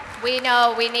people, we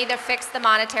know we need to fix the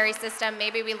monetary system.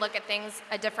 Maybe we look at things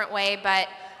a different way, but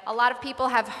a lot of people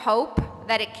have hope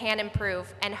that it can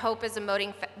improve, and hope is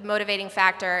a motivating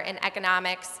factor in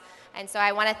economics. And so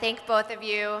I want to thank both of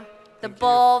you, the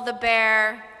bull, the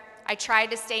bear. I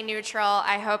tried to stay neutral.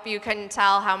 I hope you couldn't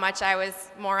tell how much I was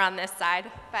more on this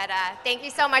side. But thank you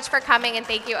so much for coming, and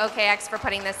thank you, OKX, for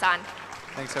putting this on.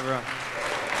 Thanks, everyone.